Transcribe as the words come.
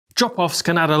Drop-offs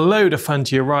can add a load of fun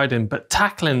to your riding, but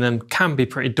tackling them can be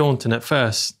pretty daunting at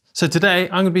first. So today I'm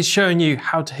going to be showing you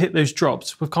how to hit those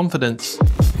drops with confidence.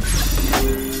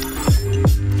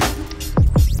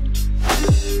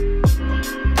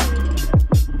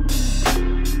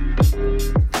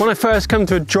 When I first come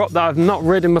to a drop that I've not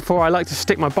ridden before, I like to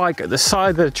stick my bike at the side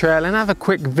of the trail and have a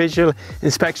quick visual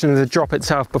inspection of the drop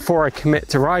itself before I commit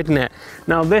to riding it.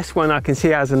 Now this one I can see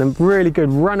has a really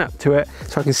good run up to it,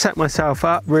 so I can set myself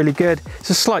up really good. It's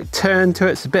a slight turn to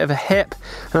it, it's a bit of a hip,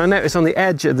 and I notice on the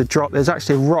edge of the drop there's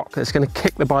actually a rock that's going to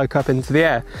kick the bike up into the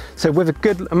air. So with a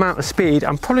good amount of speed,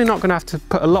 I'm probably not going to have to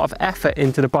put a lot of effort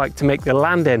into the bike to make the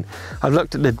landing. I've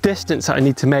looked at the distance that I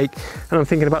need to make, and I'm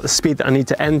thinking about the speed that I need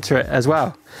to enter it as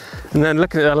well. And then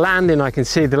looking at the landing, I can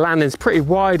see the landing's pretty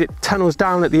wide, it tunnels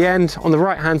down at the end. On the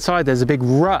right hand side there's a big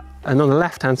rut, and on the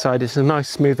left hand side it's a nice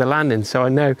smoother landing. So I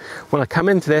know when I come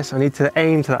into this I need to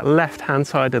aim to that left hand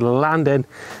side of the landing,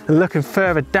 and looking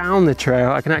further down the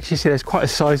trail I can actually see there's quite a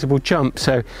sizable jump.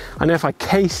 So I know if I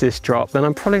case this drop then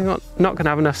I'm probably not going to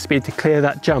have enough speed to clear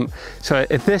that jump. So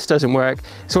if this doesn't work,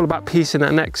 it's all about piecing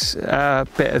that next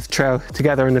bit of trail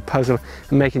together in the puzzle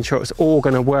and making sure it's all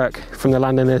going to work from the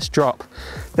landing of this drop.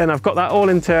 Then I've got that all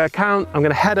into account, I'm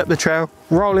going to head up the trail,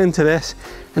 roll into this,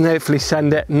 and hopefully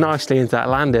send it nicely into that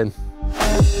landing.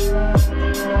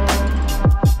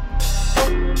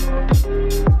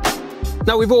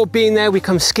 Now we've all been there, we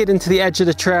come skidding to the edge of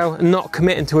the trail and not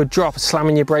committing to a drop,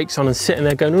 slamming your brakes on and sitting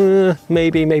there going,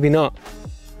 maybe, maybe not.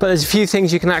 But there's a few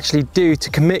things you can actually do to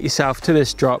commit yourself to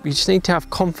this drop. You just need to have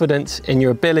confidence in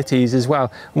your abilities as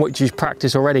well, and what you've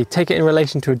practiced already. Take it in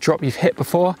relation to a drop you've hit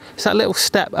before. It's that little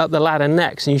step up the ladder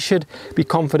next, and you should be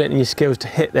confident in your skills to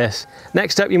hit this.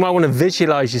 Next up, you might want to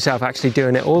visualize yourself actually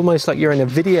doing it, almost like you're in a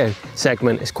video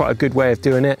segment. It's quite a good way of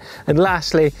doing it. And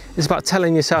lastly, it's about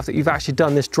telling yourself that you've actually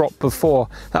done this drop before.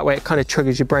 That way it kind of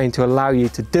triggers your brain to allow you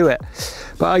to do it.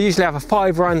 But I usually have a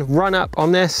 5 run up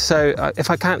on this, so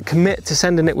if I can't commit to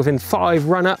sending it within 5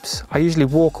 run-ups, I usually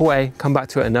walk away, come back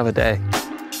to it another day.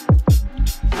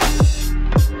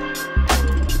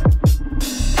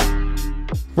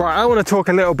 Right, I want to talk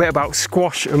a little bit about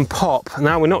squash and pop.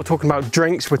 Now we're not talking about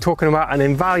drinks, we're talking about an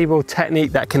invaluable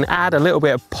technique that can add a little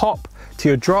bit of pop to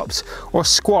your drops, or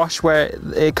squash where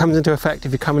it comes into effect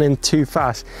if you're coming in too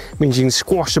fast. It means you can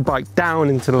squash the bike down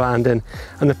into the landing.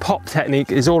 And the pop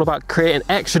technique is all about creating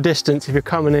extra distance if you're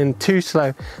coming in too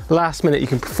slow. Last minute you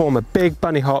can perform a big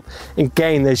bunny hop and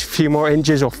gain those few more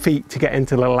inches or feet to get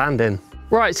into the landing.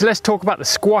 Right, so let's talk about the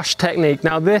squash technique.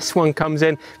 Now this one comes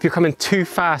in if you're coming too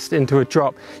fast into a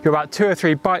drop. You're about 2 or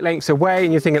 3 bike lengths away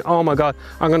and you're thinking, oh my God,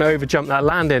 I'm gonna overjump that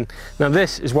landing. Now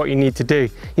this is what you need to do.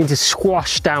 You need to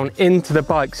squash down into the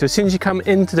bike. So as soon as you come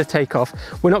into the takeoff,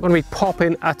 we're not gonna be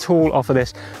popping at all off of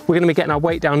this. We're gonna be getting our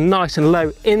weight down nice and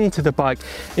low into the bike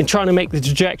and trying to make the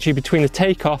trajectory between the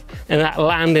takeoff and that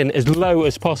landing as low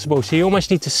as possible. So you almost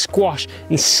need to squash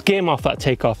and skim off that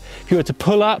takeoff. If you were to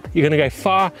pull up, you're gonna go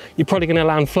far, you're probably gonna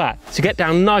land flat. So get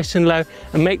down nice and low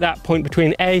and make that point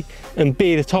between A and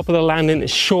B, the top of the landing,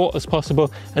 as short as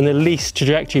possible and the least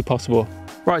trajectory possible.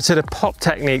 Right, so the pop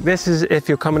technique, this is if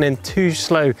you're coming in too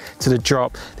slow to the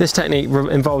drop. This technique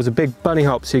involves a big bunny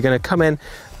hop. So you're going to come in,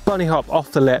 bunny hop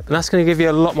off the lip, and that's going to give you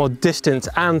a lot more distance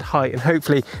and height and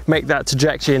hopefully make that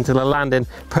trajectory into the landing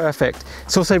perfect.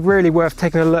 It's also really worth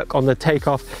taking a look on the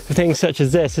takeoff for things such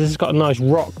as this. This has got a nice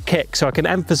rock kick, so I can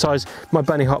emphasize my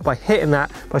bunny hop by hitting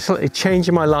that, by slightly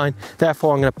changing my line.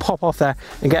 Therefore I'm going to pop off there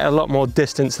and get a lot more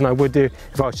distance than I would do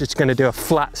if I was just going to do a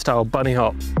flat style bunny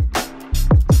hop.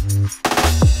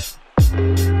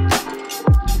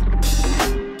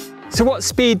 So what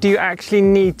speed do you actually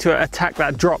need to attack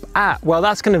that drop at? Well,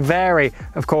 that's going to vary,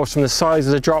 of course, from the size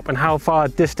of the drop and how far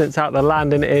distance out the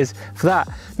landing is for that.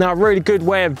 Now, a really good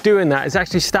way of doing that is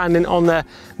actually standing on the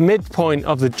midpoint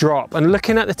of the drop and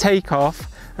looking at the takeoff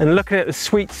and looking at the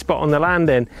sweet spot on the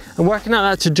landing and working out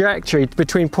that trajectory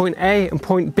between point A and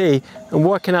point B and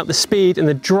working out the speed and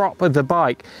the drop of the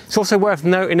bike. It's also worth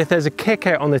noting if there's a kick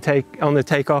out on the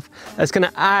takeoff, that's going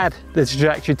to add the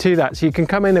trajectory to that. So you can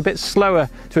come in a bit slower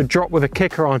to a drop with a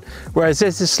kicker on, whereas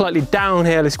this is slightly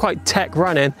downhill, it's quite tech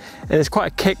running and there's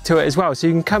quite a kick to it as well. So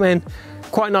you can come in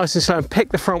quite nice and slow and pick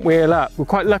the front wheel up. We're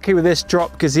quite lucky with this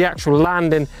drop because the actual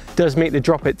landing does meet the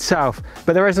drop itself,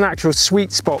 but there is an actual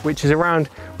sweet spot which is around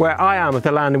where I am with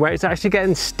the landing, where it's actually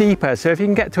getting steeper. So if you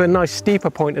can get to a nice steeper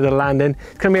point of the landing,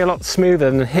 it's going to be a lot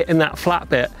smoother than hitting that flat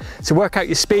bit. So work out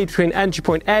your speed between entry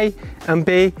point A and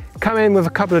B, come in with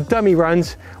a couple of dummy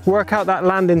runs, work out that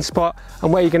landing spot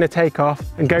and where you're going to take off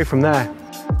and go from there.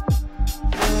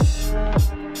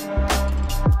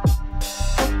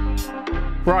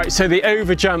 Right, so the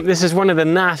over jump, this is one of the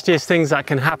nastiest things that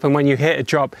can happen when you hit a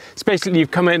drop. It's basically you've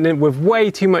come in with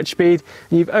way too much speed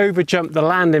and you've over jumped the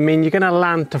landing, meaning you're gonna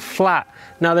land to flat.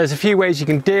 Now there's a few ways you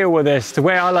can deal with this. The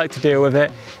way I like to deal with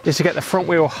it is to get the front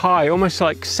wheel high, almost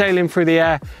like sailing through the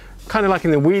air, kind of like in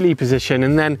the wheelie position,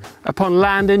 and then upon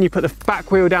landing you put the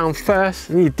back wheel down first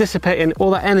and you're dissipating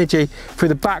all that energy through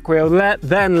the back wheel,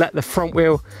 then let the front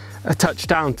wheel touch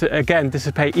down to again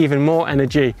dissipate even more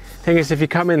energy. Thing is, if you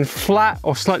come in flat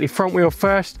or slightly front wheel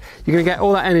first, you're going to get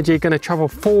all that energy going to travel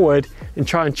forward and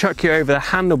try and chuck you over the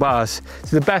handlebars.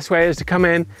 So the best way is to come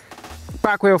in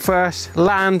back wheel first,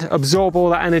 land, absorb all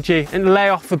that energy and lay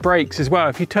off the brakes as well.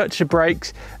 If you touch the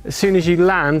brakes, as soon as you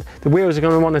land, the wheels are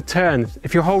going to want to turn.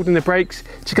 If you're holding the brakes,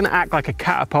 it's just going to act like a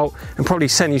catapult and probably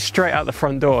send you straight out the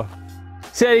front door.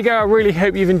 So there you go, I really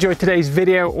hope you've enjoyed today's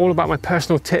video, all about my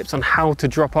personal tips on how to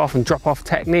drop off and drop off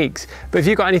techniques. But if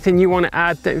you've got anything you want to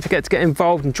add, don't forget to get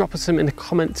involved and drop us some in the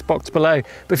comments box below.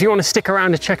 But if you want to stick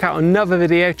around and check out another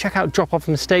video, check out drop off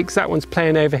mistakes, that one's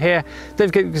playing over here. Don't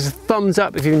forget to give us a thumbs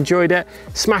up if you enjoyed it,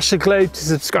 smash the globe to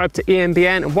subscribe to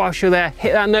eMBN, and whilst you're there,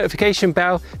 hit that notification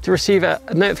bell to receive a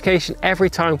notification every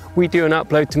time we do an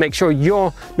upload to make sure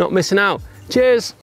you're not missing out. Cheers!